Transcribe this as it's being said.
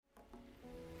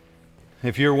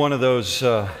If you're one of those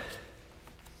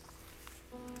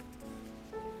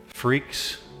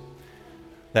freaks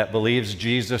that believes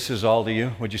Jesus is all to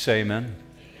you, would you say amen? Amen.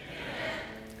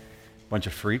 Bunch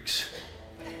of freaks.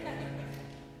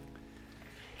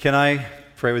 Can I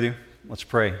pray with you? Let's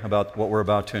pray about what we're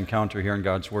about to encounter here in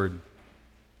God's Word.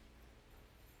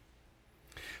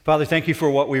 Father, thank you for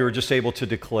what we were just able to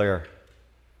declare.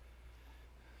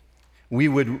 We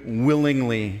would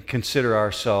willingly consider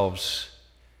ourselves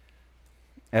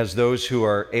as those who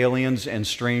are aliens and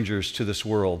strangers to this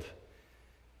world,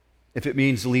 if it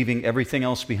means leaving everything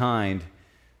else behind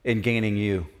and gaining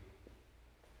you.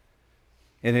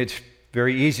 And it's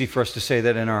very easy for us to say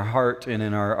that in our heart and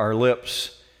in our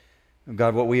lips.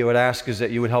 God, what we would ask is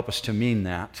that you would help us to mean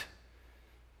that.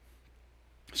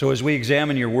 So as we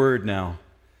examine your word now,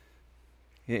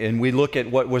 and we look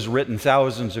at what was written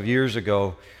thousands of years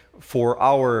ago for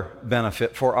our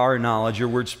benefit, for our knowledge, your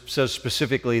word says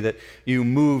specifically that you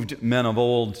moved men of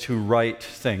old to write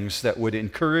things that would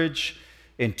encourage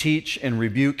and teach and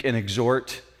rebuke and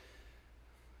exhort.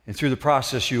 And through the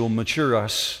process, you will mature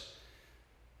us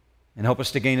and help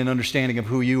us to gain an understanding of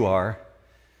who you are.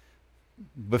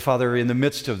 But Father, in the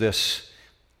midst of this,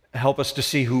 help us to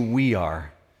see who we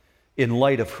are in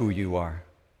light of who you are.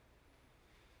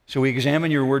 So we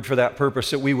examine your word for that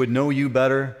purpose, that we would know you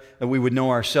better, that we would know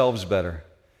ourselves better,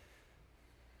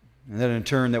 and then in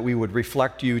turn that we would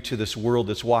reflect you to this world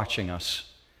that's watching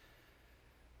us.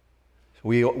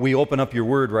 We open up your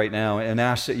word right now and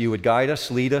ask that you would guide us,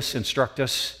 lead us, instruct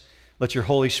us. Let your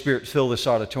Holy Spirit fill this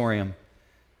auditorium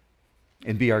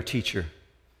and be our teacher.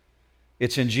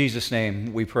 It's in Jesus'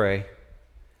 name we pray.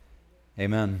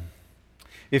 Amen.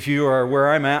 If you are where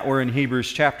I'm at, we're in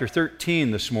Hebrews chapter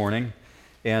 13 this morning.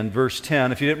 And verse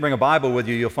 10, if you didn't bring a Bible with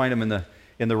you, you'll find them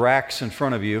in the racks in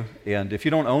front of you. And if you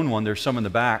don't own one, there's some in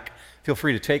the back. Feel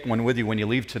free to take one with you when you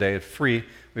leave today. It's free.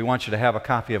 We want you to have a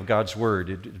copy of God's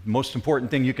Word. Most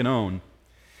important thing you can own.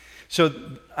 So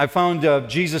I found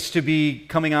Jesus to be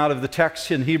coming out of the text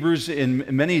in Hebrews in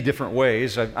many different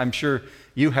ways. I'm sure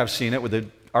you have seen it with the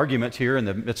argument here in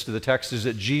the midst of the text is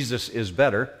that Jesus is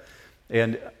better.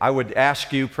 And I would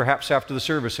ask you, perhaps after the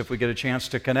service, if we get a chance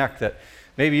to connect, that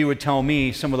maybe you would tell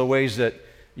me some of the ways that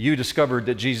you discovered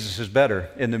that Jesus is better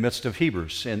in the midst of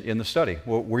Hebrews in the study.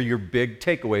 What were your big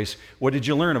takeaways? What did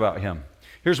you learn about him?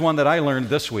 Here's one that I learned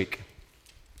this week.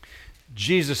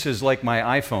 Jesus is like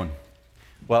my iPhone.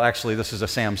 Well, actually, this is a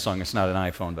Samsung. It's not an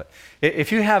iPhone. But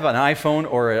if you have an iPhone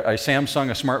or a Samsung,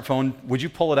 a smartphone, would you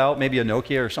pull it out, maybe a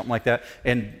Nokia or something like that?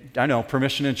 And I know,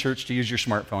 permission in church to use your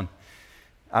smartphone.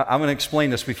 I'm going to explain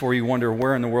this before you wonder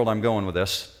where in the world I'm going with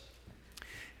this.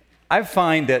 I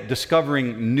find that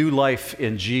discovering new life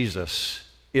in Jesus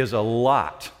is a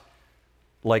lot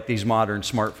like these modern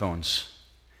smartphones.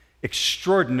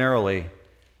 Extraordinarily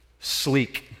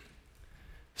sleek,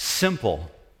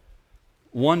 simple,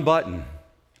 one button.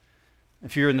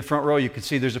 If you're in the front row, you can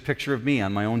see there's a picture of me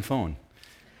on my own phone.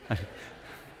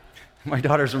 My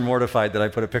daughters are mortified that I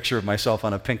put a picture of myself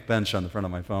on a pink bench on the front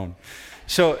of my phone.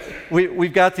 So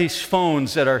we've got these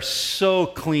phones that are so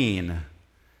clean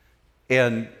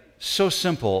and so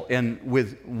simple, and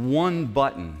with one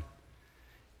button,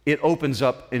 it opens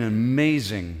up an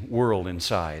amazing world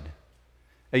inside.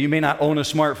 Now, you may not own a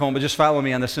smartphone, but just follow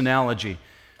me on this analogy.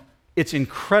 It's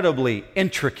incredibly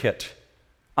intricate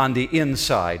on the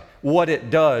inside. What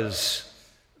it does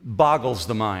boggles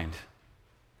the mind.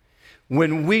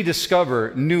 When we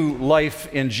discover new life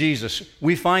in Jesus,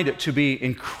 we find it to be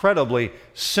incredibly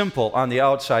simple on the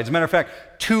outside. As a matter of fact,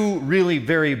 two really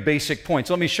very basic points.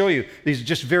 Let me show you these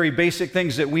just very basic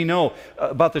things that we know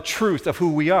about the truth of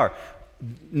who we are.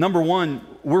 Number one,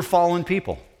 we're fallen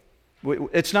people.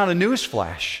 It's not a news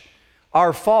flash.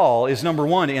 Our fall is number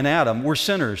one in Adam. We're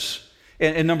sinners.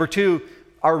 And number two,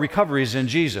 our recovery is in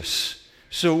Jesus.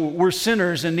 So we're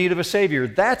sinners in need of a Savior.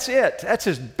 That's it. That's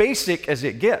as basic as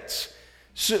it gets.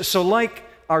 So like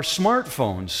our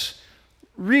smartphones,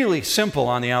 really simple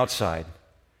on the outside,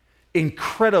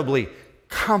 incredibly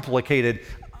complicated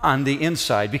on the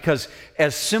inside, because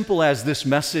as simple as this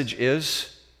message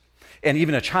is, and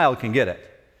even a child can get it,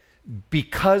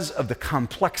 because of the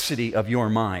complexity of your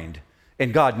mind,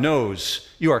 and God knows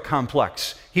you are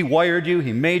complex. He wired you,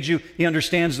 He made you, He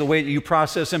understands the way that you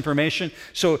process information.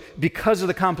 So because of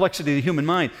the complexity of the human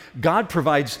mind, God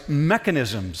provides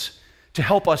mechanisms to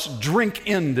help us drink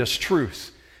in this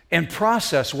truth and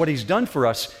process what He's done for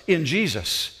us in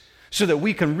Jesus, so that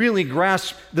we can really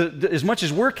grasp, as much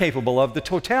as we're capable of, the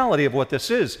totality of what this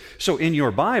is. So in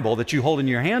your Bible that you hold in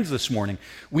your hands this morning,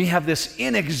 we have this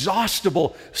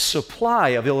inexhaustible supply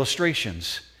of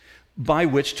illustrations by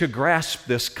which to grasp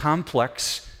this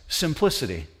complex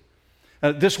simplicity.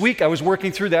 This week I was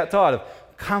working through that thought of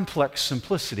complex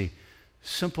simplicity,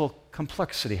 simple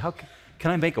complexity. How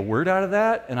can I make a word out of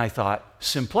that? And I thought,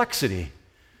 simplexity.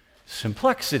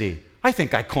 Simplexity. I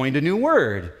think I coined a new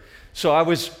word. So I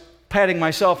was patting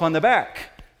myself on the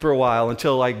back for a while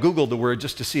until I Googled the word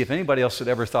just to see if anybody else had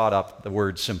ever thought up the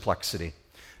word simplexity.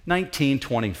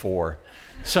 1924.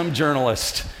 Some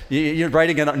journalist, you're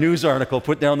writing a news article,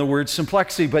 put down the word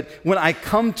simplexity. But when I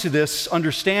come to this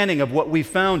understanding of what we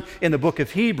found in the book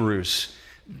of Hebrews,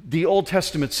 the Old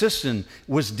Testament system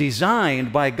was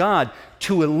designed by God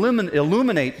to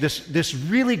illuminate this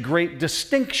really great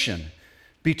distinction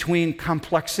between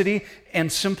complexity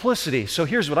and simplicity. So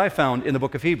here's what I found in the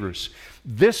book of Hebrews.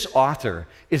 This author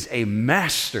is a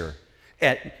master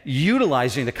at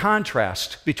utilizing the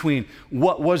contrast between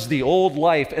what was the old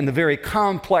life and the very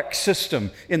complex system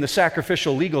in the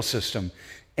sacrificial legal system,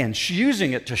 and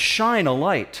using it to shine a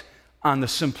light on the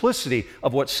simplicity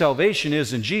of what salvation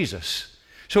is in Jesus.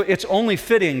 So it's only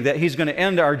fitting that he's going to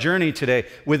end our journey today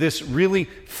with this really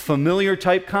familiar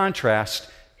type contrast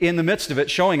in the midst of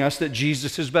it, showing us that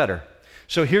Jesus is better.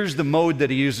 So here's the mode that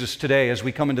he uses today as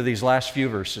we come into these last few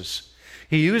verses.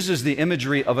 He uses the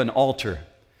imagery of an altar.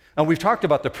 Now, we've talked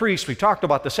about the priest, we've talked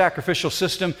about the sacrificial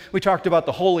system, we talked about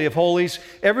the Holy of Holies,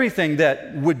 everything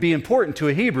that would be important to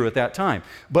a Hebrew at that time.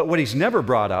 But what he's never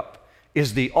brought up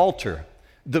is the altar,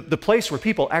 the place where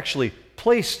people actually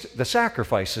placed the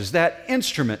sacrifices, that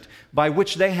instrument by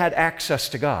which they had access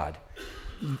to God.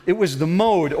 It was the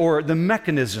mode or the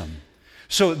mechanism.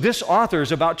 So this author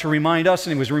is about to remind us,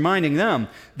 and he was reminding them,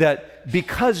 that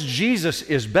because Jesus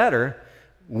is better,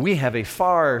 we have a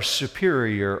far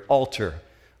superior altar.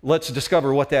 Let's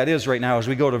discover what that is right now as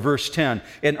we go to verse 10.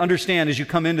 And understand, as you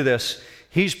come into this,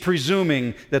 he's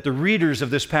presuming that the readers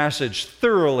of this passage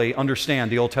thoroughly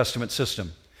understand the Old Testament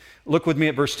system. Look with me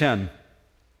at verse 10.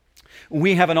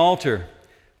 We have an altar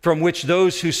from which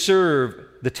those who serve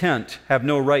the tent have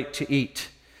no right to eat.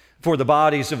 For the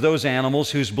bodies of those animals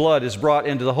whose blood is brought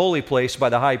into the holy place by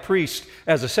the high priest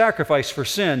as a sacrifice for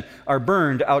sin are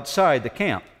burned outside the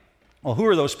camp. Well, who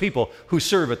are those people who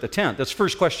serve at the tent? That's the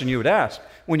first question you would ask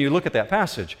when you look at that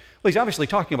passage. Well, he's obviously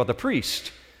talking about the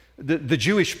priest, the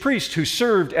Jewish priest who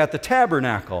served at the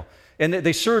tabernacle, and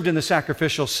they served in the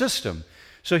sacrificial system.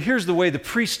 So here's the way the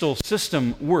priestly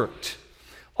system worked.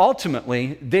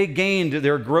 Ultimately, they gained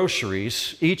their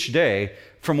groceries each day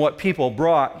from what people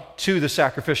brought to the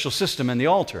sacrificial system and the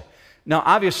altar. Now,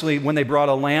 obviously, when they brought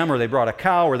a lamb or they brought a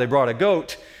cow or they brought a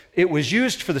goat, it was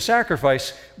used for the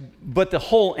sacrifice, but the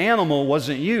whole animal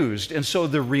wasn't used. And so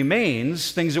the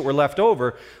remains, things that were left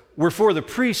over, were for the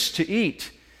priests to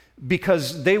eat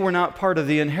because they were not part of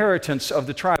the inheritance of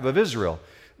the tribe of Israel.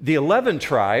 The 11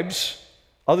 tribes,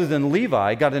 other than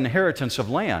Levi, got an inheritance of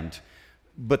land,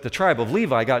 but the tribe of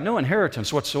Levi got no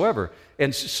inheritance whatsoever.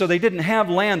 And so they didn't have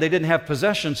land, they didn't have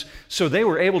possessions, so they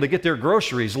were able to get their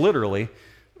groceries, literally,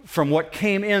 from what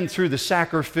came in through the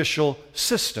sacrificial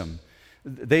system.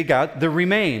 They got the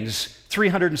remains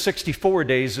 364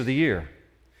 days of the year.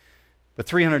 The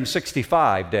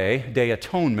 365 day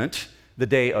atonement, the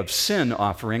day of sin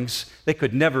offerings, they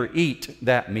could never eat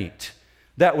that meat.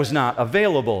 That was not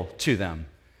available to them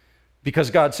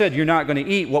because God said, you're not going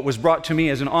to eat what was brought to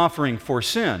me as an offering for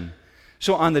sin.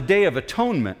 So on the day of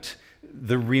atonement,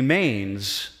 the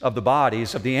remains of the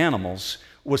bodies of the animals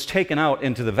was taken out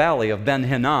into the valley of Ben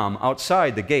Hinnom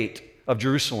outside the gate of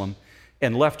Jerusalem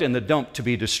and left in the dump to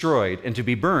be destroyed and to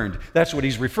be burned. That's what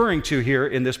he's referring to here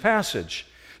in this passage.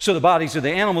 So the bodies of the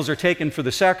animals are taken for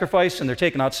the sacrifice, and they're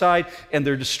taken outside, and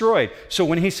they're destroyed. So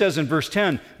when he says in verse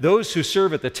 10, those who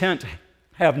serve at the tent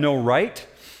have no right,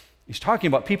 he's talking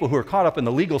about people who are caught up in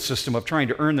the legal system of trying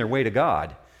to earn their way to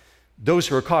God. Those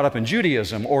who are caught up in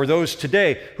Judaism, or those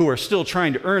today who are still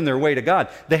trying to earn their way to God,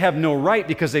 they have no right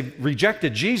because they've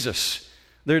rejected Jesus.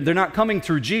 They're not coming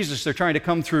through Jesus, they're trying to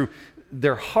come through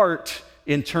their heart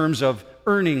in terms of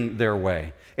earning their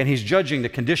way. And he's judging the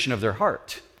condition of their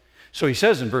heart. So he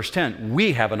says in verse 10,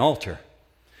 we have an altar.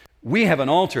 We have an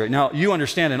altar. Now, you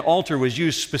understand an altar was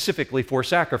used specifically for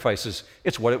sacrifices.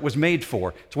 It's what it was made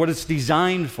for. It's what it's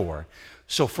designed for.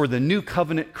 So for the new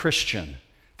covenant Christian,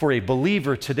 for a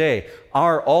believer today,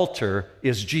 our altar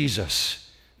is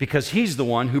Jesus, because he's the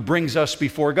one who brings us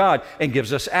before God and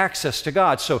gives us access to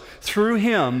God. So through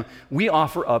him, we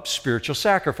offer up spiritual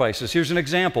sacrifices. Here's an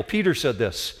example. Peter said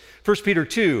this, 1 Peter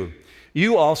 2,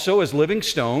 you also as living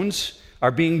stones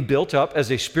are being built up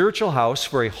as a spiritual house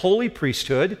for a holy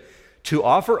priesthood to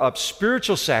offer up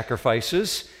spiritual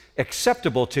sacrifices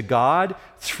acceptable to God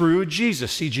through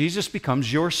Jesus. See, Jesus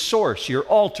becomes your source, your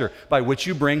altar by which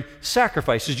you bring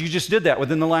sacrifices. You just did that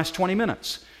within the last 20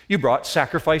 minutes. You brought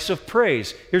sacrifice of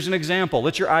praise. Here's an example.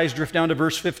 Let your eyes drift down to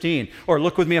verse 15, or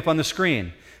look with me up on the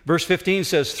screen. Verse 15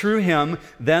 says, through him,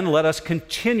 then let us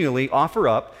continually offer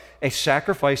up a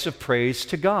sacrifice of praise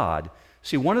to God.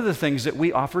 See, one of the things that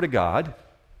we offer to God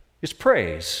is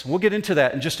praise. We'll get into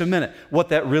that in just a minute, what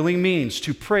that really means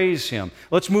to praise him.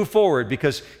 Let's move forward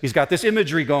because he's got this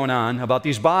imagery going on about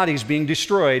these bodies being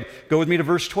destroyed. Go with me to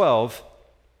verse 12.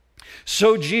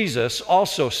 So Jesus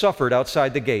also suffered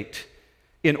outside the gate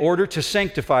in order to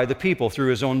sanctify the people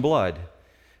through his own blood.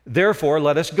 Therefore,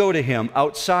 let us go to him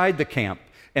outside the camp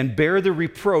and bear the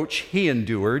reproach he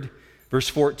endured. Verse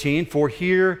 14, for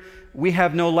here we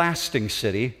have no lasting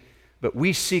city, but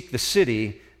we seek the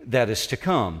city that is to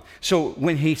come. So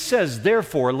when he says,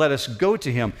 therefore, let us go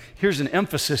to him, here's an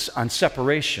emphasis on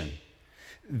separation.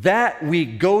 That we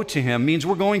go to him means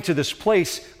we're going to this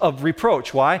place of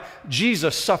reproach. Why?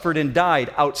 Jesus suffered and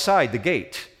died outside the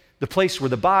gate, the place where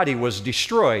the body was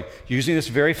destroyed, using this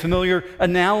very familiar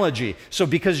analogy. So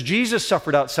because Jesus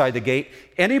suffered outside the gate,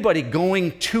 anybody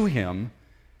going to him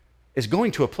is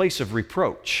going to a place of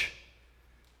reproach.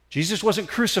 Jesus wasn't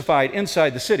crucified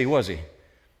inside the city, was he? He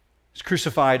was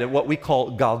crucified at what we call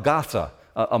Golgotha,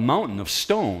 a mountain of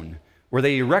stone where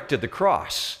they erected the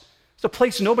cross. It's a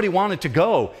place nobody wanted to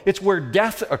go. It's where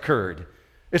death occurred.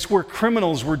 It's where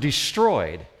criminals were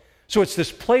destroyed. So it's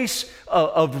this place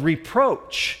of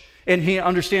reproach. And he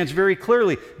understands very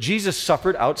clearly, Jesus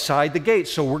suffered outside the gate,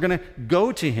 so we're going to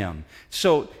go to him.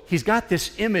 So he's got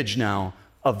this image now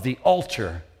of the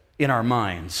altar in our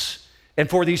minds. And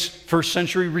for these first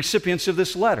century recipients of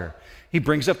this letter, he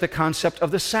brings up the concept of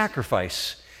the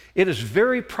sacrifice. It is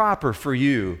very proper for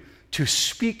you to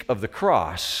speak of the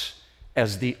cross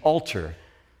as the altar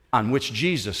on which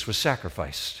Jesus was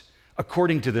sacrificed,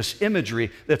 according to this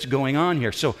imagery that's going on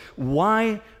here. So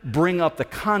why bring up the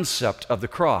concept of the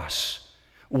cross?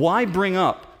 Why bring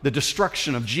up the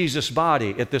destruction of Jesus'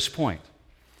 body at this point?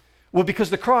 Well, because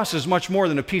the cross is much more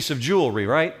than a piece of jewelry,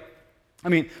 right? I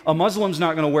mean, a Muslim's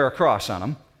not going to wear a cross on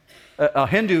them. A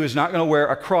Hindu is not going to wear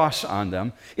a cross on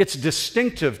them. It's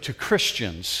distinctive to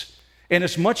Christians, and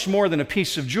it's much more than a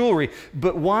piece of jewelry.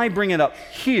 But why bring it up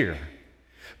here?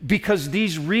 Because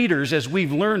these readers, as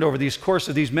we've learned over the course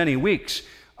of these many weeks,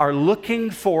 are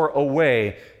looking for a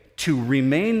way to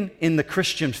remain in the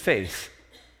Christian faith,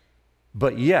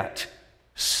 but yet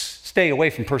stay away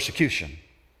from persecution.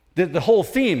 The whole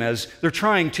theme is they're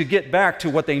trying to get back to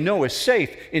what they know is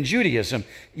safe in Judaism,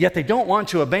 yet they don't want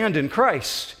to abandon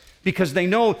Christ because they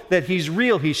know that he's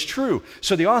real, he's true.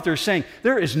 So the author is saying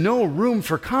there is no room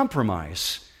for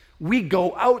compromise. We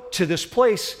go out to this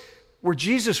place where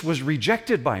Jesus was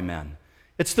rejected by men.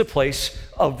 It's the place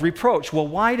of reproach. Well,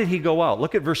 why did he go out?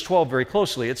 Look at verse 12 very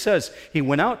closely. It says, he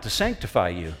went out to sanctify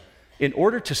you in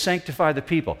order to sanctify the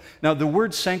people. Now, the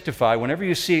word sanctify, whenever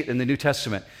you see it in the New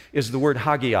Testament, is the word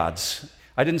hagiads.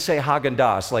 I didn't say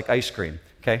Haagen-Dazs like ice cream,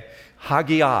 okay?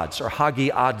 Hagiads or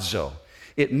hagiadzo.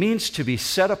 It means to be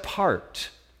set apart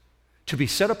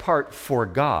for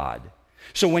God.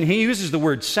 So when he uses the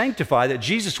word sanctify, that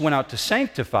Jesus went out to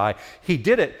sanctify, he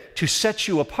did it to set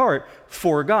you apart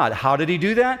for God. How did he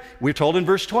do that? We're told in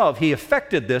verse 12, he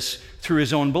effected this through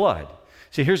his own blood.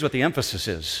 See, here's what the emphasis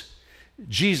is.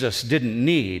 Jesus didn't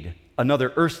need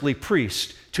another earthly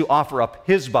priest to offer up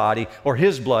his body or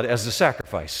his blood as the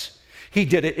sacrifice. He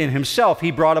did it in himself.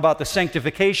 He brought about the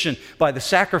sanctification by the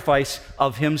sacrifice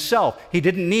of himself. He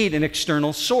didn't need an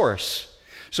external source.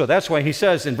 So that's why he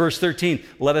says in verse 13,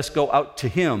 let us go out to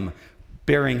him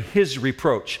bearing his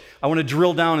reproach. I want to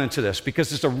drill down into this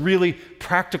because it's a really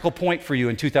practical point for you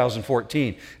in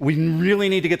 2014. We really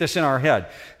need to get this in our head.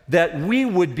 That we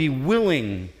would be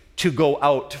willing to go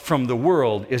out from the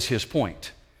world is his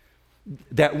point.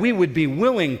 That we would be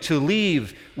willing to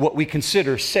leave what we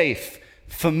consider safe,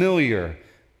 familiar,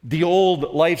 the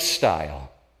old lifestyle,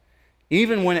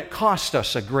 even when it cost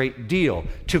us a great deal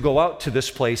to go out to this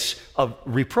place of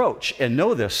reproach. And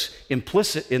know this,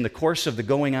 implicit in the course of the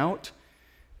going out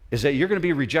is that you're going to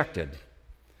be rejected.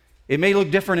 It may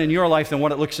look different in your life than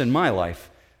what it looks in my life,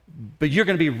 but you're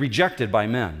going to be rejected by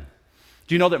men.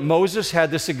 Do you know that Moses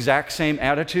had this exact same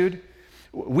attitude?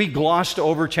 We glossed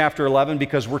over chapter 11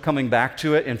 because we're coming back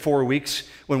to it in 4 weeks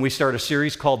when we start a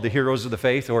series called The Heroes of the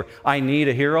Faith, or I Need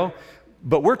a Hero.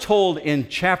 But we're told in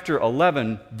chapter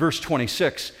 11, verse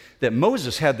 26, that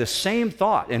Moses had the same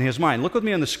thought in his mind. Look with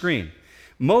me on the screen.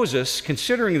 Moses,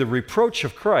 considering the reproach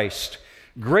of Christ,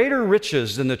 greater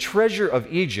riches than the treasure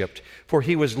of Egypt, for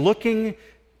he was looking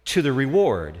to the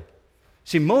reward.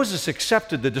 See, Moses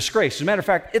accepted the disgrace. As a matter of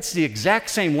fact, it's the exact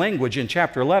same language in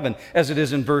chapter 11 as it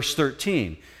is in verse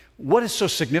 13. What is so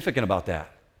significant about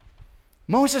that?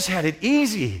 Moses had it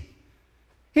easy.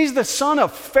 He's the son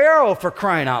of Pharaoh, for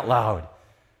crying out loud.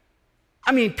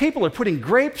 I mean, people are putting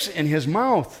grapes in his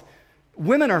mouth.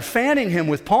 Women are fanning him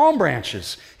with palm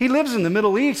branches. He lives in the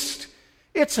Middle East.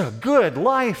 It's a good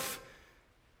life.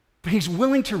 But he's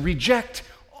willing to reject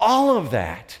all of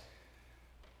that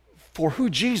for who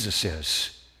Jesus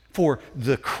is, for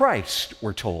the Christ,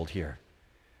 we're told here.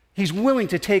 He's willing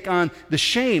to take on the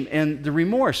shame and the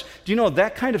remorse. Do you know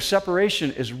that kind of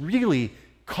separation is really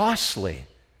costly?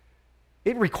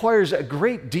 It requires a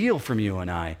great deal from you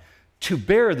and I to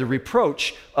bear the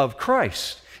reproach of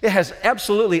Christ. It has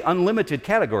absolutely unlimited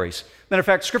categories. Matter of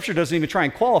fact, Scripture doesn't even try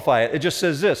and qualify it. It just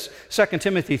says this, 2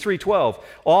 Timothy 3:12,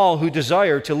 all who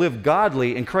desire to live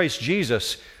godly in Christ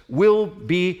Jesus will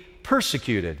be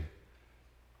persecuted.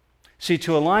 See,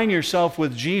 to align yourself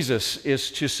with Jesus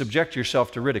is to subject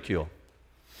yourself to ridicule.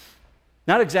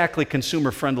 Not exactly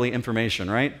consumer-friendly information,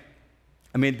 right?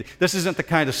 I mean, this isn't the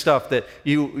kind of stuff that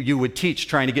you would teach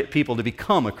trying to get people to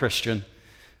become a Christian,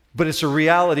 but it's a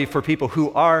reality for people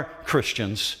who are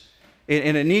Christians,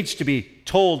 and it needs to be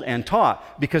told and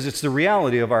taught because it's the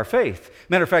reality of our faith.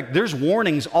 Matter of fact, there's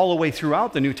warnings all the way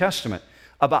throughout the New Testament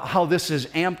about how this is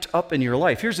amped up in your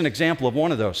life. Here's an example of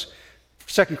one of those.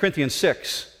 2 Corinthians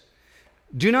 6.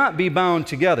 Do not be bound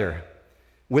together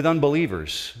with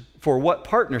unbelievers, for what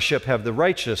partnership have the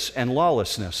righteous and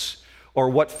lawlessness? Or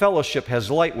what fellowship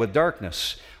has light with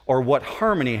darkness? Or what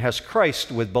harmony has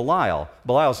Christ with Belial?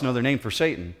 Belial is another name for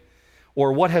Satan.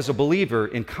 Or what has a believer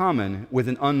in common with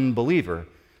an unbeliever?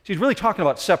 So he's really talking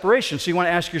about separation. So you want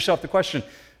to ask yourself the question,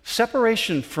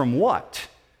 separation from what?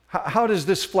 How does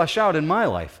this flesh out in my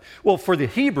life? Well, for the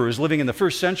Hebrews living in the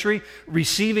first century,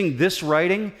 receiving this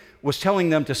writing was telling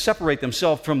them to separate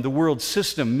themselves from the world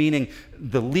system, meaning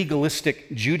the legalistic,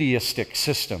 Judaistic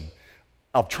system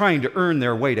of trying to earn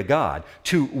their way to God,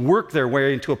 to work their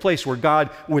way into a place where God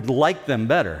would like them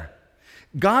better.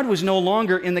 God was no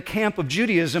longer in the camp of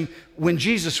Judaism when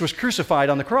Jesus was crucified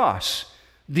on the cross.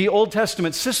 The Old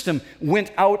Testament system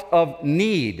went out of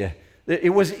need.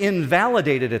 It was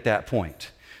invalidated at that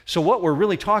point. So what we're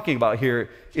really talking about here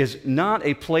is not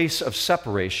a place of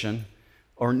separation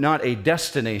or not a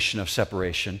destination of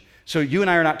separation. So you and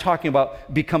I are not talking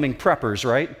about becoming preppers,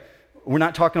 right? We're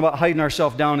not talking about hiding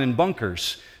ourselves down in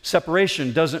bunkers.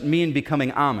 Separation doesn't mean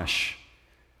becoming Amish.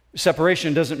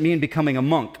 Separation doesn't mean becoming a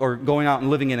monk or going out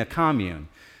and living in a commune.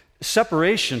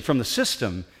 Separation from the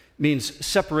system means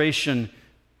separation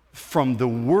from the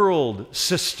world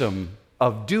system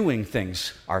of doing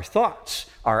things, our thoughts,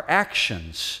 our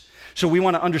actions. So we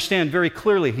want to understand very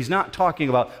clearly, he's not talking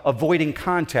about avoiding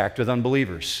contact with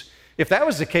unbelievers. If that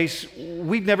was the case,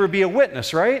 we'd never be a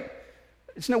witness, right?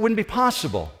 It wouldn't be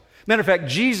possible. Matter of fact,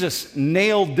 Jesus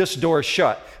nailed this door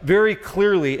shut very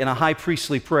clearly in a high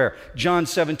priestly prayer. John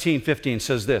 17:15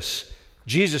 says this,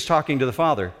 Jesus talking to the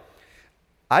Father,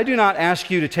 I do not ask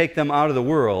you to take them out of the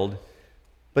world,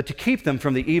 but to keep them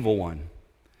from the evil one.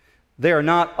 They are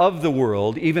not of the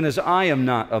world, even as I am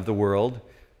not of the world.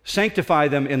 Sanctify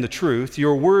them in the truth.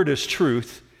 Your word is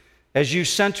truth. As you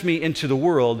sent me into the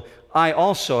world, I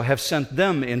also have sent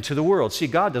them into the world. See,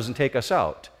 God doesn't take us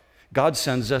out. God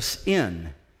sends us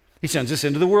in. He sends us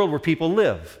into the world where people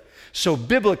live. So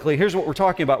biblically, here's what we're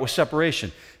talking about with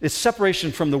separation. It's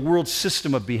separation from the world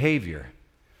system of behavior.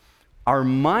 Are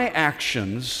my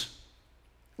actions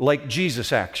like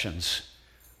Jesus' actions?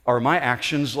 Are my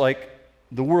actions like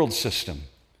the world system?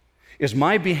 Is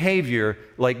my behavior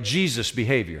like Jesus'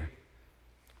 behavior?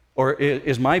 Or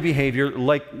is my behavior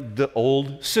like the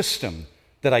old system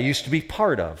that I used to be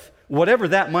part of? Whatever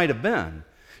that might have been.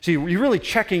 See, you're really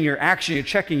checking your action, you're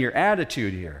checking your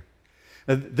attitude here.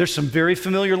 There's some very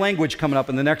familiar language coming up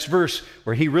in the next verse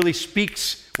where he really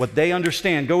speaks what they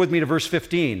understand. Go with me to verse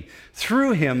 15.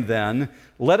 Through him, then,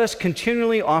 let us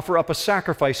continually offer up a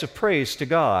sacrifice of praise to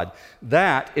God.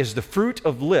 That is the fruit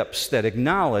of lips that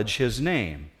acknowledge his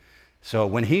name. So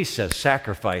when he says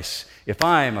sacrifice, if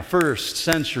I'm a first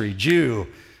century Jew,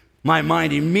 my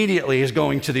mind immediately is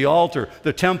going to the altar,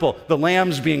 the temple, the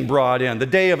lambs being brought in, the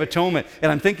Day of Atonement,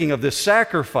 and I'm thinking of this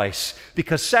sacrifice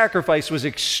because sacrifice was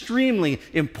extremely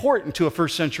important to a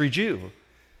first century Jew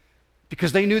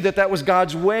because they knew that that was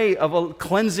God's way of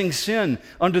cleansing sin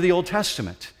under the Old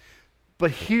Testament.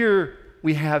 But here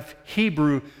we have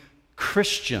Hebrew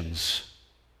Christians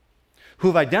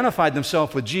who've identified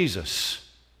themselves with Jesus,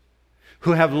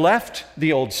 who have left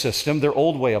the old system, their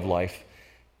old way of life,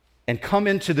 and come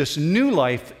into this new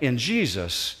life in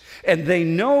Jesus, and they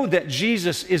know that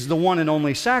Jesus is the one and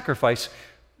only sacrifice,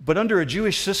 but under a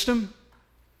Jewish system,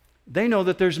 they know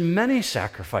that there's many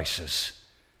sacrifices.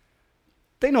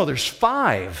 They know there's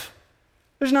 5.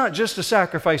 There's not just a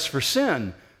sacrifice for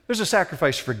sin, there's a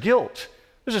sacrifice for guilt.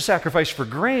 There's a sacrifice for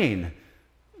grain.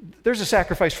 There's a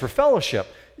sacrifice for fellowship.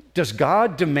 Does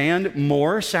God demand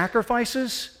more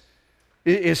sacrifices?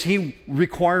 Is he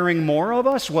requiring more of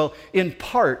us? Well, in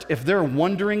part, if they're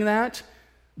wondering that,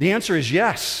 the answer is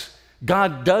yes.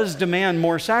 God does demand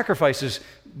more sacrifices,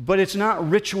 but it's not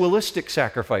ritualistic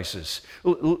sacrifices.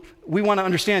 We want to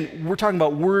understand, we're talking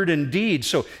about word and deed.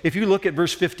 So if you look at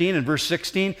verse 15 and verse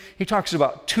 16, he talks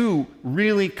about two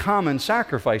really common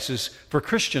sacrifices for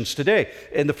Christians today.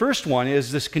 And the first one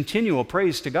is this continual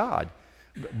praise to God,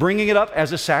 bringing it up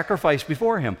as a sacrifice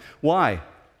before him. Why?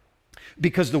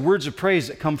 Because the words of praise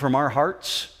that come from our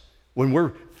hearts, when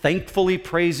we're thankfully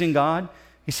praising God,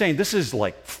 he's saying this is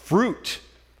like fruit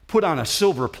put on a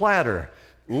silver platter,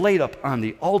 laid up on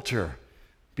the altar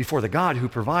before the God who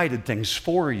provided things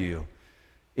for you.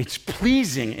 It's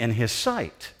pleasing in his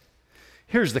sight.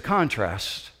 Here's the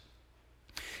contrast.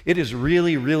 It is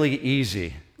really, really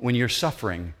easy when you're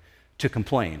suffering to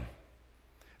complain.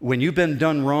 When you've been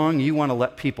done wrong, you want to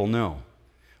let people know.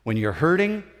 When you're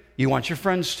hurting, you want your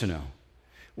friends to know.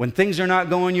 When things are not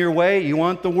going your way, you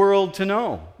want the world to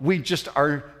know. We just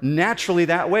are naturally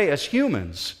that way as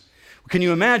humans. Can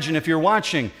you imagine if you're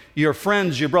watching your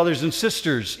friends, your brothers and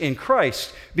sisters in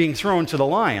Christ being thrown to the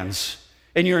lions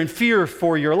and you're in fear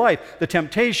for your life? The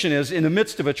temptation is, in the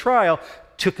midst of a trial,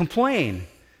 to complain.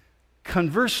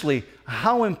 Conversely,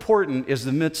 how important is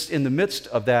in the midst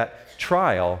of that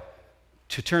trial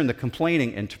to turn the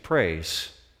complaining into praise?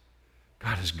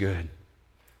 God is good.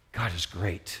 God is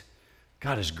great.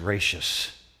 God is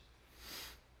gracious.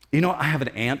 You know, I have an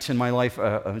aunt in my life,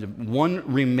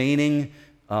 one remaining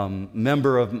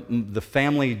member of the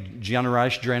family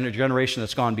generation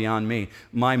that's gone beyond me.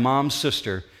 My mom's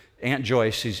sister, Aunt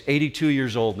Joyce, she's 82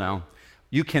 years old now.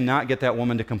 You cannot get that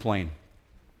woman to complain.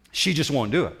 She just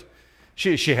won't do it.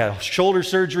 She had shoulder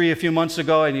surgery a few months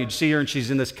ago, and you'd see her, and she's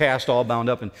in this cast all bound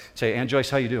up, and say, Aunt Joyce,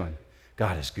 how you doing?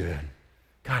 God is good.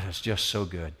 God is just so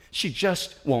good. She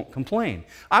just won't complain.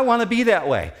 I want to be that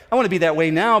way. I want to be that way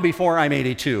now before I'm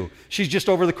 82. She's just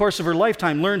over the course of her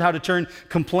lifetime learned how to turn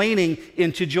complaining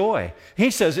into joy. He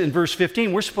says in verse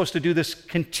 15, we're supposed to do this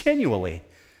continually.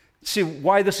 See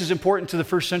why this is important to the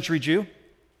first century Jew?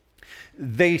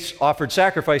 They offered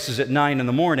sacrifices at 9 in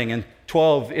the morning and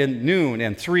 12 in noon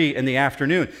and 3 in the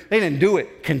afternoon. They didn't do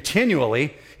it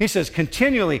continually. He says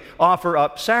continually offer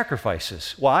up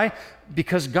sacrifices. Why?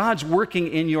 Because God's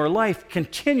working in your life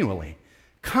continually,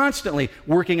 constantly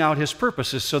working out his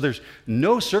purposes, so there's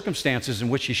no circumstances in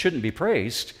which he shouldn't be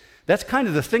praised. That's kind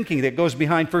of the thinking that goes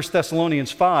behind 1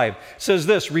 Thessalonians 5. It says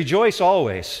this, rejoice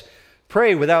always,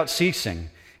 pray without ceasing,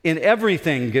 in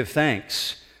everything give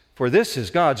thanks, for this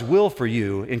is God's will for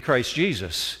you in Christ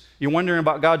Jesus. You're wondering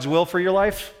about God's will for your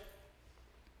life?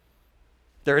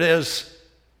 There it is.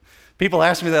 People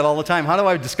ask me that all the time. How do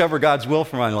I discover God's will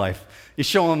for my life? You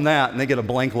show them that, and they get a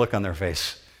blank look on their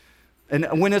face.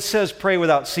 And when it says pray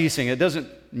without ceasing, it doesn't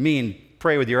mean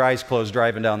pray with your eyes closed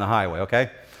driving down the highway, okay?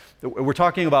 We're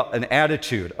talking about an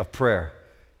attitude of prayer,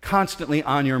 constantly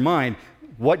on your mind,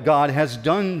 what God has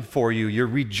done for you. You're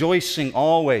rejoicing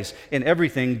always, in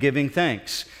everything giving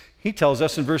thanks. He tells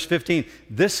us in verse 15,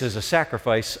 this is a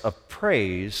sacrifice of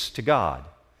praise to God.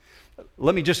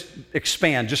 Let me just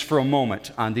expand just for a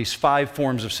moment on these 5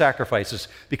 forms of sacrifices,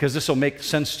 because this will make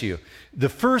sense to you. The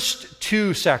first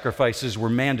 2 sacrifices were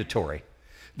mandatory.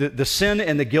 The sin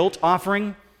and the guilt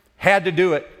offering, had to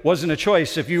do it, wasn't a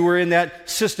choice. If you were in that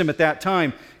system at that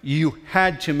time, you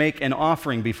had to make an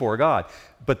offering before God.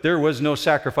 But there was no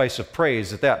sacrifice of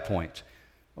praise at that point.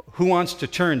 Who wants to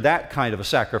turn that kind of a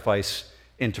sacrifice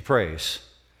into praise?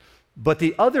 But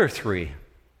the other 3,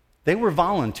 they were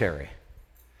voluntary.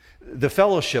 The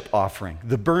fellowship offering,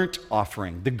 the burnt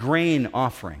offering, the grain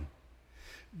offering.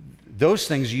 Those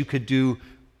things you could do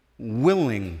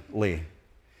willingly.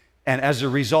 And as a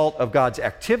result of God's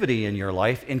activity in your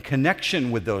life, in connection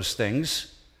with those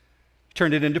things,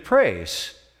 turn it into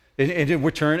praise. And it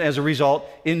would turn, as a result,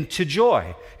 into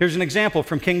joy. Here's an example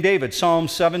from King David, Psalm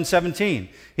 7:17.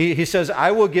 He says, I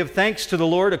will give thanks to the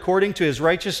Lord according to his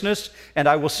righteousness, and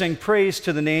I will sing praise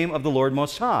to the name of the Lord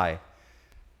Most High.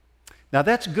 Now,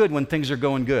 that's good when things are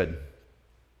going good.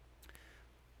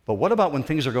 But what about when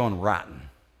things are going rotten?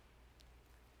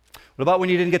 What about when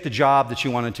you didn't get the job that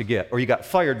you wanted to get, or you got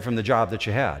fired from the job that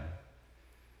you had?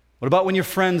 What about when your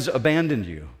friends abandoned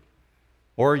you,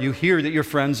 or you hear that your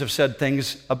friends have said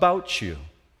things about you?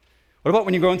 What about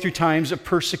when you're going through times of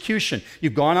persecution?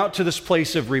 You've gone out to this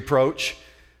place of reproach,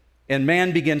 and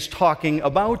man begins talking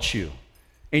about you,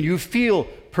 and you feel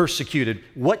persecuted.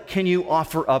 What can you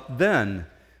offer up then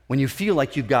when you feel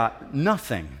like you've got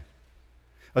nothing?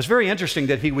 It was very interesting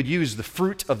that he would use the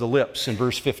fruit of the lips in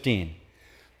verse 15.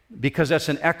 because that's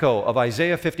an echo of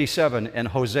Isaiah 57 and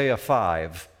Hosea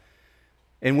 5,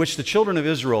 in which the children of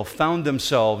Israel found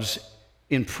themselves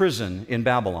in prison in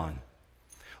Babylon.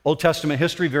 Old Testament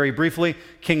history, very briefly,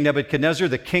 King Nebuchadnezzar,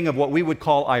 the king of what we would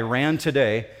call Iran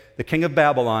today, the king of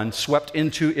Babylon, swept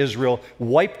into Israel,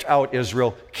 wiped out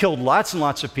Israel, killed lots and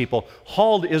lots of people,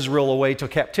 hauled Israel away to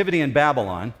captivity in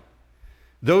Babylon.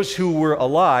 Those who were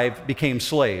alive became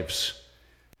slaves.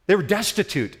 They were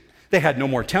destitute. They had no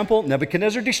more temple.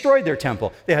 Nebuchadnezzar destroyed their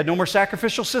temple. They had no more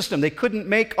sacrificial system. They couldn't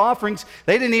make offerings.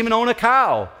 They didn't even own a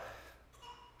cow.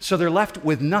 So they're left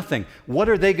with nothing. What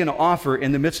are they going to offer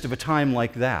in the midst of a time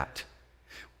like that?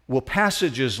 Well,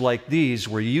 passages like these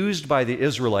were used by the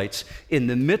Israelites in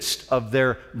the midst of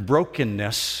their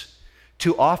brokenness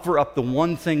to offer up the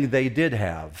one thing they did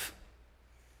have: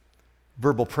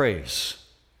 verbal praise.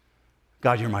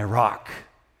 God, you're my rock,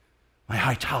 my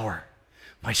high tower,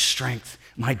 my strength,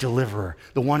 my deliverer,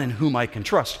 the one in whom I can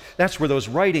trust. That's where those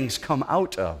writings come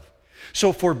out of.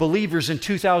 So for believers in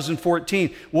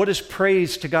 2014, what does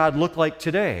praise to God look like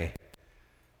today?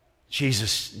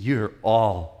 Jesus, you're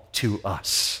all to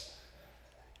us.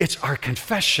 It's our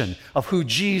confession of who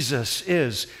Jesus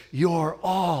is. You're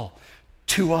all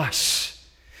to us.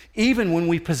 Even when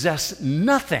we possess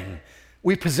nothing,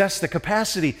 we possess the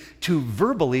capacity to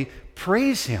verbally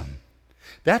praise Him.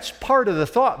 That's part of the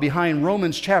thought behind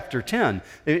Romans chapter 10.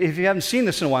 If you haven't seen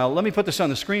this in a while, let me put this on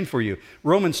the screen for you.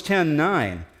 Romans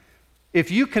 10:9. If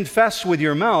you confess with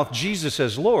your mouth Jesus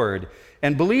as Lord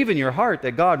and believe in your heart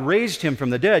that God raised Him from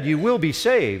the dead, you will be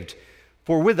saved.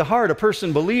 For with the heart a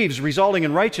person believes, resulting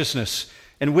in righteousness,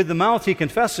 and with the mouth he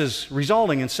confesses,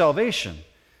 resulting in salvation.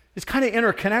 It's kind of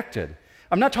interconnected.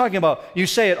 I'm not talking about you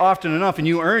say it often enough and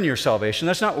you earn your salvation.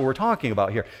 That's not what we're talking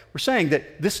about here. We're saying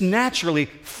that this naturally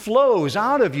flows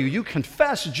out of you. You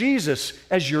confess Jesus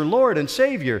as your Lord and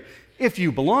Savior. If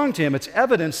you belong to Him, it's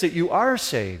evidence that you are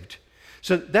saved.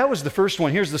 So that was the first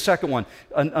one. Here's the second one.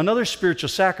 Another spiritual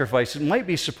sacrifice. It might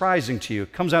be surprising to you.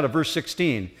 It comes out of verse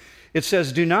 16. It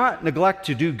says, do not neglect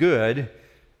to do good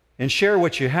and share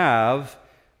what you have,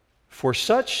 for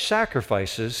such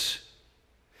sacrifices.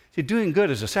 See, doing good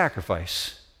is a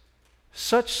sacrifice.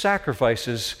 Such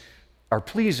sacrifices are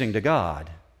pleasing to God.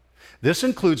 This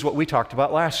includes what we talked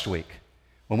about last week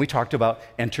when we talked about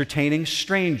entertaining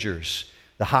strangers,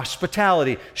 the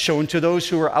hospitality shown to those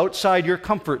who are outside your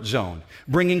comfort zone,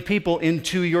 bringing people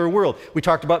into your world. We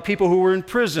talked about people who were in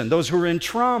prison, those who were in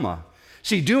trauma.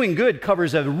 See, doing good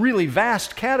covers a really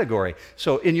vast category.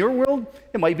 So in your world,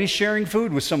 it might be sharing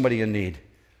food with somebody in need.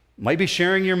 It might be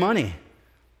sharing your money.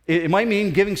 It might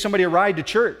mean giving somebody a ride to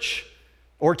church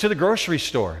or to the grocery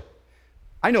store.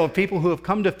 I know of people who have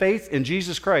come to faith in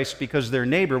Jesus Christ because their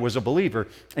neighbor was a believer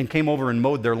and came over and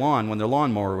mowed their lawn when their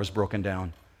lawnmower was broken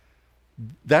down.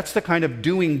 That's the kind of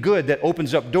doing good that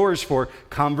opens up doors for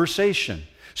conversation.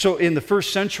 So in the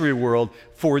first century world,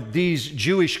 for these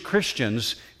Jewish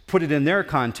Christians, put it in their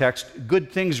context,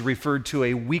 good things referred to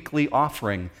a weekly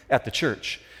offering at the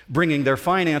church, bringing their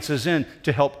finances in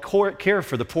to help care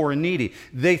for the poor and needy.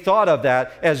 They thought of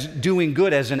that as doing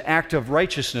good as an act of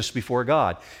righteousness before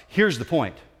God. Here's the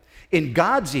point. In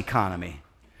God's economy,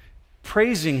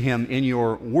 praising Him in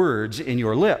your words, in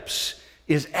your lips,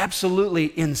 is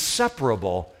absolutely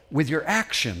inseparable with your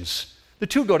actions. The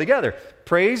two go together.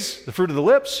 Praise, the fruit of the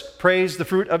lips, praise, the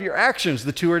fruit of your actions.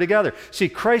 The two are together. See,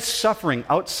 Christ's suffering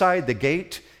outside the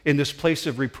gate in this place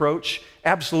of reproach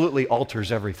absolutely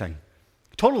alters everything.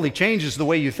 Totally changes the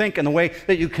way you think and the way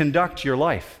that you conduct your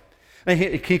life. And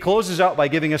he closes out by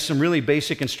giving us some really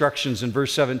basic instructions in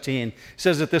verse 17. He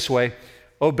says it this way,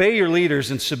 obey your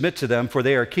leaders and submit to them, for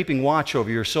they are keeping watch over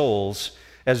your souls,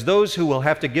 as those who will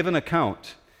have to give an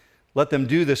account. Let them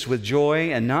do this with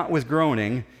joy and not with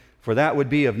groaning, for that would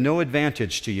be of no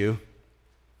advantage to you.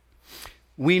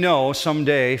 We know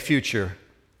someday, future,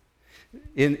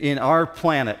 in our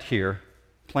planet here,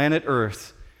 planet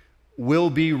Earth, will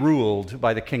be ruled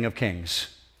by the King of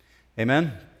Kings.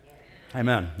 Amen?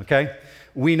 Amen. Okay?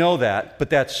 We know that, but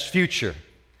that's future.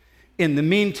 In the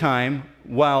meantime,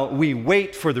 while we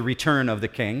wait for the return of the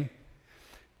King,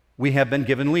 we have been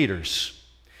given leaders.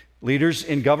 Leaders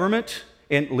in government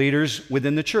and leaders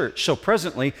within the church. So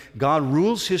presently, God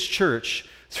rules His church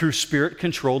through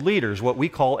Spirit-controlled leaders, what we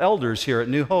call elders here at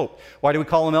New Hope. Why do we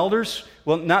call them elders?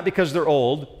 Well, not because they're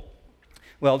old.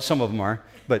 Well, some of them are,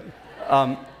 but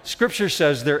Scripture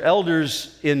says they're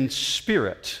elders in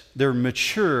spirit. They're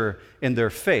mature in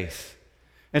their faith.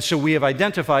 And so we have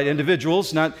identified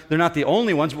individuals, they're not the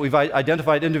only ones, but we've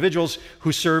identified individuals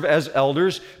who serve as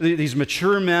elders, these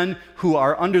mature men who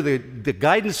are under the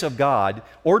guidance of God,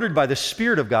 ordered by the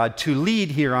Spirit of God to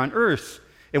lead here on earth.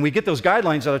 And we get those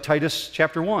guidelines out of Titus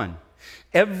chapter 1.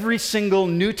 Every single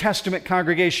New Testament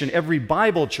congregation, every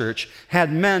Bible church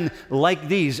had men like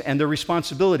these, and their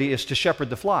responsibility is to shepherd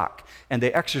the flock, and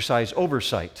they exercise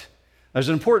oversight. There's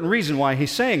an important reason why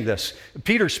he's saying this.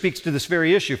 Peter speaks to this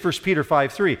very issue, 1 Peter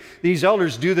 5:3. These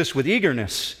elders do this with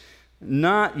eagerness,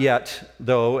 not yet,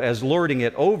 though, as lording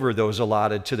it over those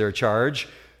allotted to their charge,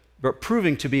 but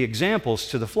proving to be examples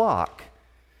to the flock.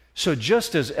 So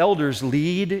just as elders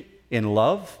lead in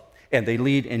love, and they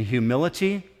lead in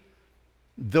humility,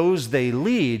 those they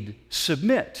lead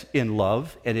submit in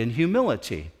love and in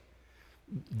humility.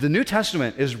 The New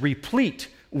Testament is replete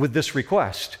with this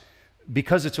request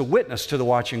because it's a witness to the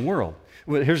watching world.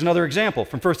 Here's another example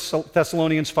from 1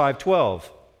 Thessalonians 5:12.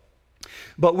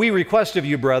 But we request of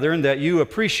you, brethren, that you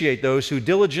appreciate those who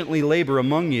diligently labor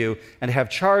among you and have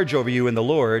charge over you in the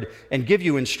Lord and give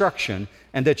you instruction,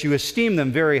 and that you esteem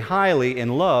them very highly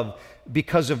in love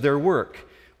because of their work.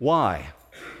 Why?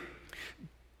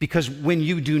 Because when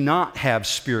you do not have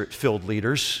Spirit-filled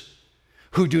leaders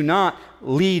who do not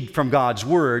lead from God's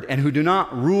Word and who do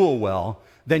not rule well,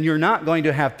 then you're not going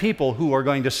to have people who are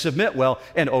going to submit well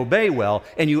and obey well,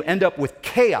 and you end up with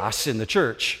chaos in the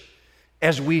church,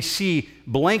 as we see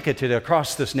blanketed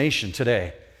across this nation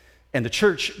today. And the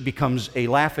church becomes a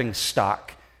laughing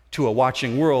stock to a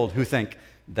watching world who think,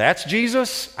 that's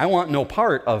Jesus? I want no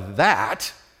part of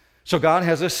that. So God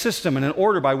has a system and an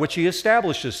order by which he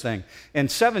established this thing.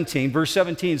 And verse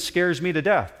 17 scares me to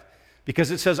death because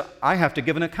it says I have to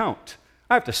give an account.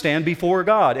 I have to stand before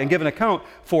God and give an account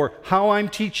for how I'm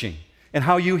teaching and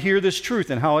how you hear this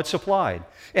truth and how it's applied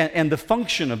and the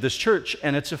function of this church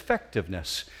and its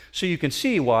effectiveness. So you can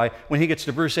see why when he gets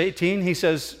to verse 18, he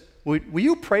says, will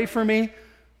you pray for me?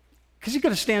 Because you've got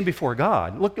to stand before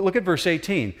God. Look at verse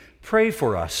 18. Pray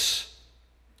for us.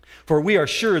 For we are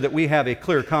sure that we have a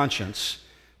clear conscience,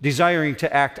 desiring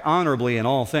to act honorably in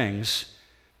all things.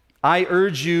 I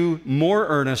urge you more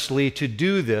earnestly to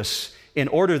do this in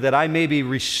order that I may be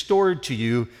restored to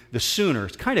you the sooner.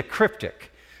 It's kind of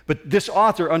cryptic, but this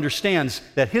author understands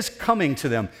that his coming to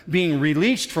them, being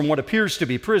released from what appears to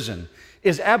be prison,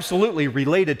 is absolutely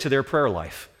related to their prayer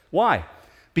life. Why?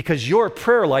 Because your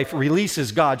prayer life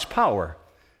releases God's power.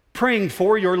 Praying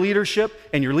for your leadership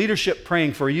and your leadership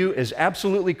praying for you is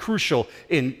absolutely crucial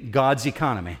in God's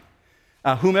economy.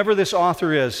 Whomever this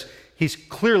author is, he's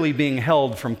clearly being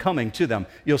held from coming to them.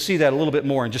 You'll see that a little bit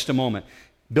more in just a moment.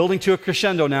 Building to a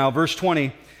crescendo now, verse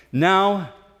 20.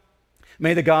 Now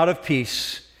may the God of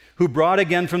peace, who brought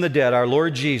again from the dead our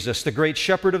Lord Jesus, the great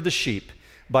shepherd of the sheep,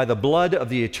 by the blood of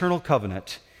the eternal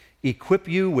covenant, equip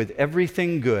you with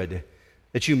everything good,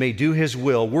 that you may do his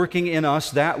will, working in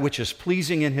us that which is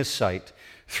pleasing in his sight,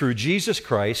 through Jesus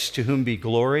Christ, to whom be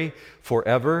glory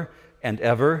forever and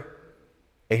ever.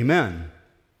 Amen.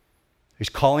 He's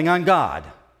calling on God.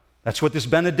 That's what this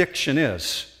benediction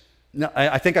is. Now,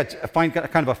 I think I find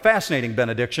kind of a fascinating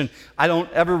benediction. I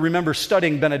don't ever remember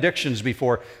studying benedictions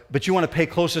before, but you want to pay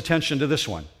close attention to this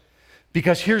one.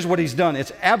 Because here's what he's done.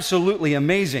 It's absolutely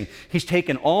amazing. He's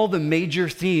taken all the major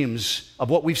themes of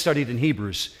what we've studied in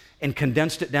Hebrews and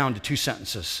condensed it down to 2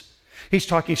 sentences. He's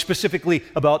talking specifically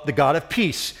about the God of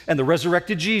peace and the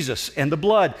resurrected Jesus and the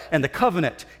blood and the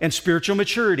covenant and spiritual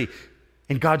maturity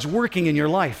and God's working in your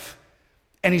life.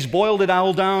 And he's boiled it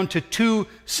all down to 2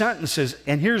 sentences.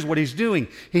 And here's what he's doing.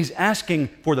 He's asking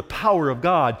for the power of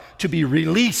God to be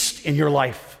released in your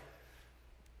life.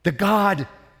 The God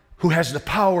who has the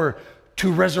power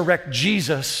to resurrect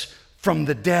Jesus from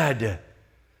the dead.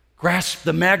 Grasp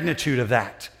the magnitude of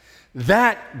that.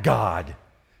 That God,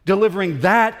 delivering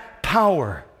that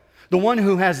power, the one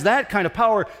who has that kind of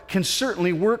power can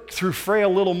certainly work through frail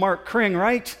little Mark Kring,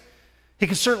 right? He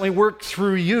can certainly work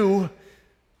through you.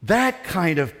 That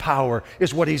kind of power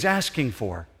is what he's asking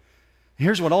for.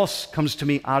 Here's what else comes to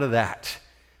me out of that.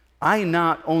 I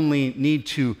not only need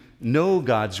to know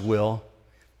God's will,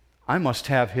 I must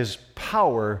have his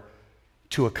power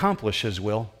to accomplish his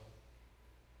will.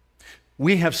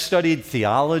 We have studied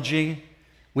theology.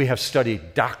 We have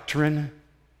studied doctrine,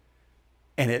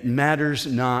 and it matters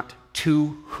not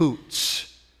 2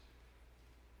 hoots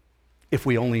if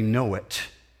we only know it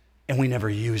and we never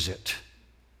use it.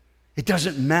 It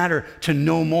doesn't matter to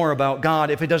know more about God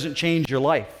if it doesn't change your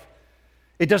life.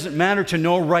 It doesn't matter to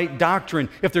know right doctrine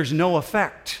if there's no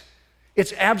effect.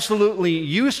 It's absolutely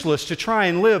useless to try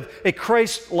and live a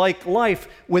Christ-like life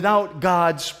without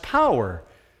God's power.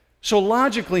 So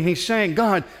logically, he's saying,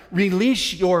 God,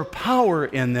 release your power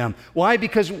in them. Why?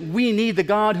 Because we need the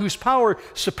God whose power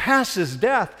surpasses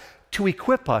death to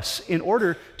equip us in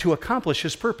order to accomplish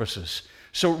his purposes.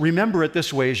 So remember it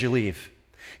this way as you leave.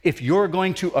 If you're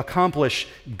going to accomplish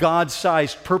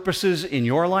God-sized purposes in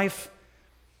your life,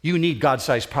 you need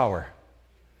God-sized power.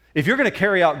 If you're going to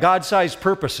carry out God-sized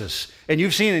purposes, and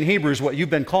you've seen in Hebrews what you've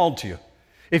been called to,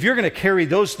 if you're going to carry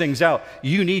those things out,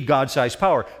 you need God-sized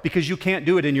power because you can't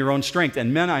do it in your own strength.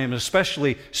 And men, I am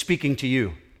especially speaking to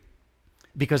you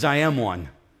because I am one.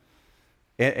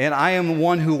 And I am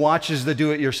one who watches the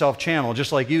do-it-yourself channel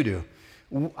just like you do.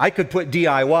 I could put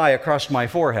DIY across my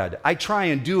forehead. I try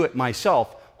and do it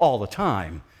myself all the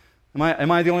time.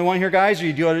 Am I the only one here, guys? Do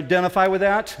you identify with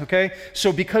that? Okay?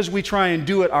 So because we try and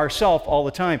do it ourselves all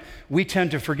the time, we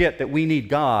tend to forget that we need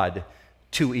God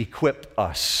to equip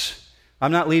us.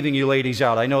 I'm not leaving you ladies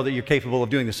out. I know that you're capable of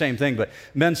doing the same thing, but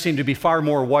men seem to be far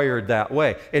more wired that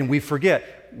way. And we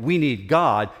forget we need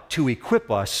God to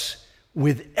equip us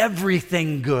with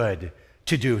everything good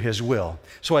to do His will.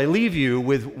 So I leave you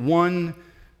with one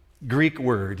Greek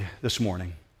word this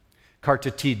morning,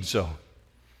 kartatizo.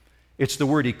 It's the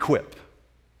word equip.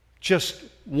 Just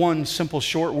one simple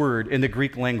short word in the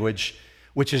Greek language,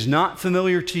 which is not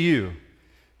familiar to you.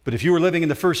 But if you were living in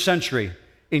the first century,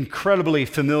 incredibly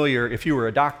familiar if you were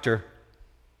a doctor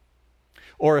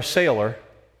or a sailor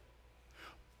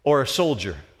or a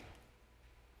soldier.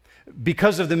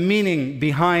 Because of the meaning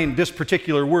behind this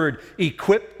particular word,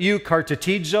 equip you,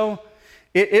 kartatizo,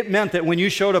 it meant that when you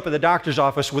showed up at the doctor's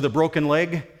office with a broken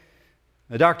leg,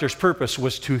 the doctor's purpose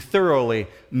was to thoroughly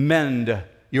mend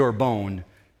your bone,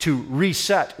 to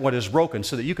reset what is broken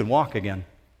so that you can walk again.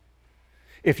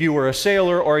 If you were a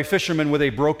sailor or a fisherman with a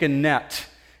broken net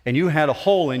and you had a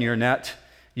hole in your net,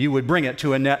 you would bring it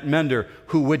to a net mender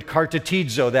who would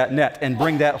kartatizo that net and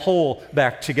bring that hole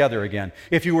back together again.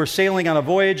 If you were sailing on a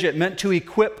voyage, it meant to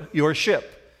equip your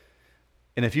ship.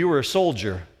 And if you were a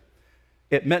soldier,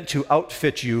 it meant to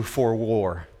outfit you for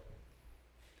war.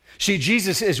 See,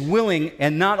 Jesus is willing,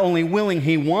 and not only willing,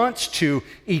 He wants to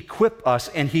equip us,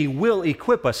 and He will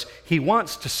equip us. He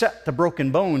wants to set the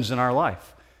broken bones in our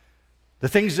life, the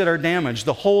things that are damaged,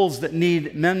 the holes that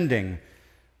need mending,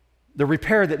 the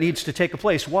repair that needs to take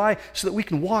place. Why? So that we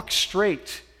can walk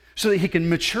straight, so that He can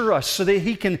mature us, so that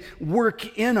He can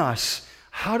work in us.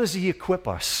 How does He equip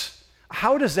us?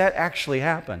 How does that actually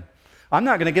happen? I'm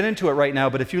not going to get into it right now,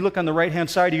 but if you look on the right-hand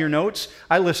side of your notes,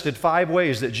 I listed 5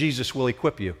 ways that Jesus will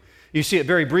equip you. You see it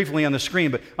very briefly on the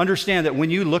screen, but understand that when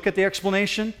you look at the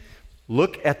explanation,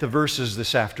 look at the verses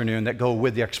this afternoon that go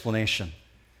with the explanation,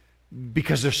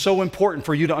 because they're so important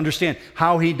for you to understand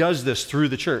how He does this through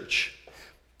the church.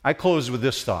 I close with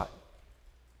this thought.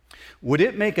 Would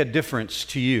it make a difference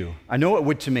to you? I know it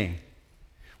would to me.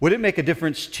 Would it make a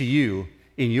difference to you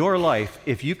in your life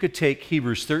if you could take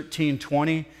Hebrews 13,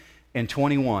 20, and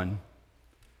 21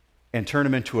 and turn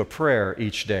them into a prayer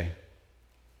each day?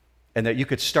 And that you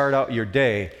could start out your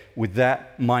day with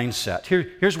that mindset.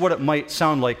 Here's what it might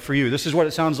sound like for you. This is what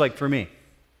it sounds like for me.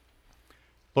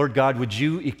 Lord God, would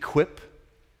you equip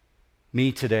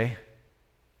me today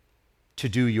to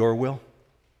do your will?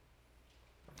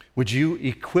 Would you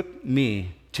equip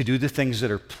me to do the things that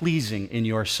are pleasing in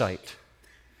your sight,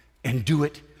 and do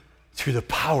it through the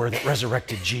power that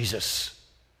resurrected Jesus,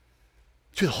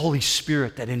 through the Holy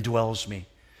Spirit that indwells me?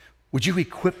 Would you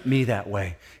equip me that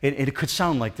way? And it could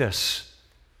sound like this.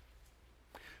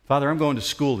 Father, I'm going to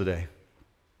school today,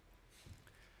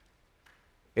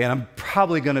 and I'm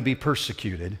probably going to be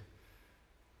persecuted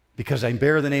because I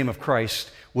bear the name of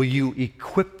Christ. Will you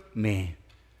equip me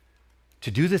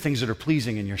to do the things that are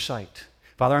pleasing in your sight?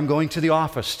 Father, I'm going to the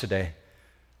office today.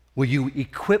 Will you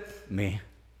equip me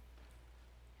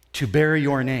to bear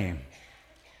your name,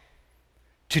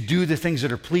 to do the things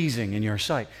that are pleasing in your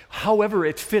sight, however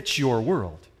it fits your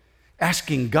world?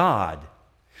 Asking God,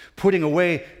 putting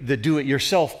away the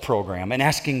do-it-yourself program and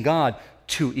asking God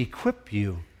to equip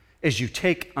you as you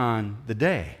take on the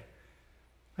day.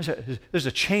 There's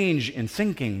a change in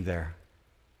thinking there.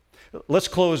 Let's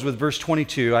close with verse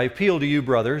 22. I appeal to you,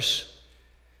 brothers,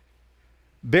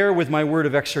 bear with my word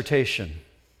of exhortation,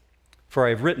 for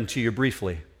I have written to you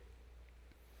briefly.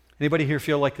 Anybody here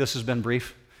feel like this has been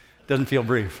brief? Doesn't feel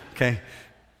brief, okay?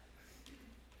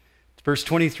 Verse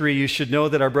 23, you should know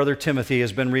that our brother Timothy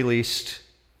has been released,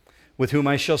 with whom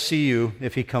I shall see you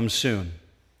if he comes soon.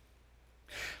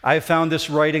 I have found this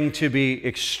writing to be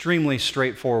extremely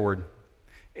straightforward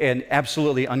and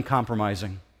absolutely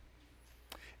uncompromising.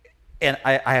 And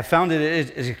I have found that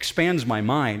it expands my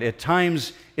mind. At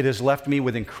times, it has left me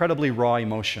with incredibly raw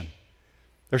emotion.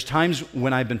 There's times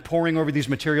when I've been poring over these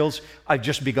materials, I've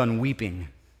just begun weeping,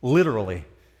 literally,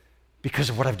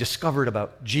 because of what I've discovered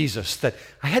about Jesus that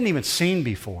I hadn't even seen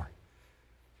before.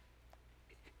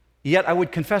 Yet I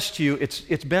would confess to you, it's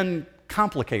been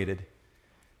complicated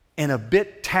and a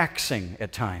bit taxing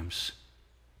at times.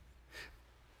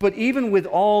 But even with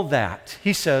all that,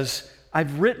 he says,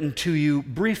 I've written to you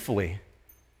briefly.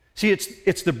 See,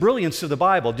 it's the brilliance of the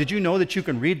Bible. Did you know that you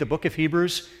can read the book of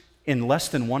Hebrews in less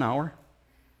than 1 hour?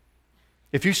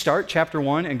 If you start chapter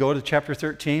 1 and go to chapter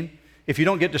 13, if you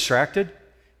don't get distracted,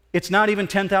 it's not even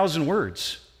 10,000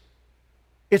 words.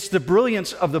 It's the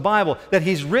brilliance of the Bible that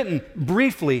he's written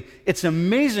briefly. It's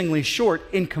amazingly short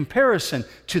in comparison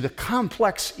to the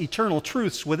complex eternal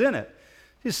truths within it.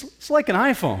 It's like an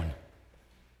iPhone.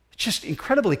 It's just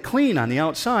incredibly clean on the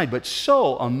outside, but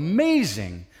so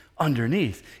amazing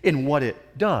underneath in what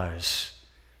it does.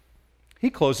 He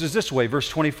closes this way, verse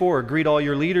 24, greet all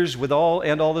your leaders with all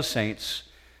the saints.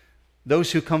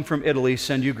 Those who come from Italy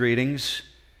send you greetings.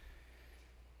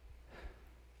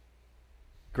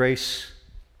 Grace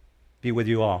be with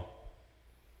you all.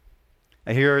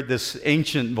 I hear this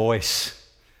ancient voice,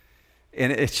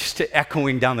 and it's just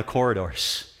echoing down the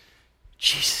corridors.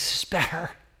 Jesus is better.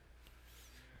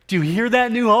 Do you hear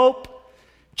that, New Hope?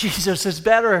 Jesus is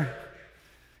better.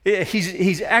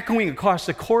 He's echoing across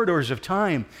the corridors of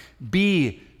time.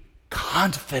 Be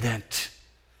confident.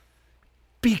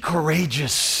 Be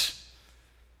courageous.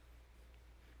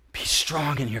 Be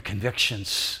strong in your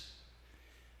convictions.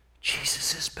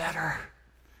 Jesus is better.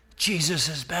 Jesus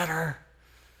is better.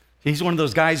 He's one of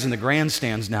those guys in the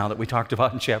grandstands now that we talked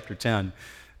about in chapter 10.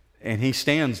 And he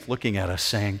stands looking at us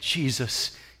saying,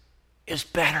 Jesus is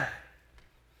better.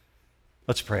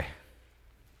 Let's pray.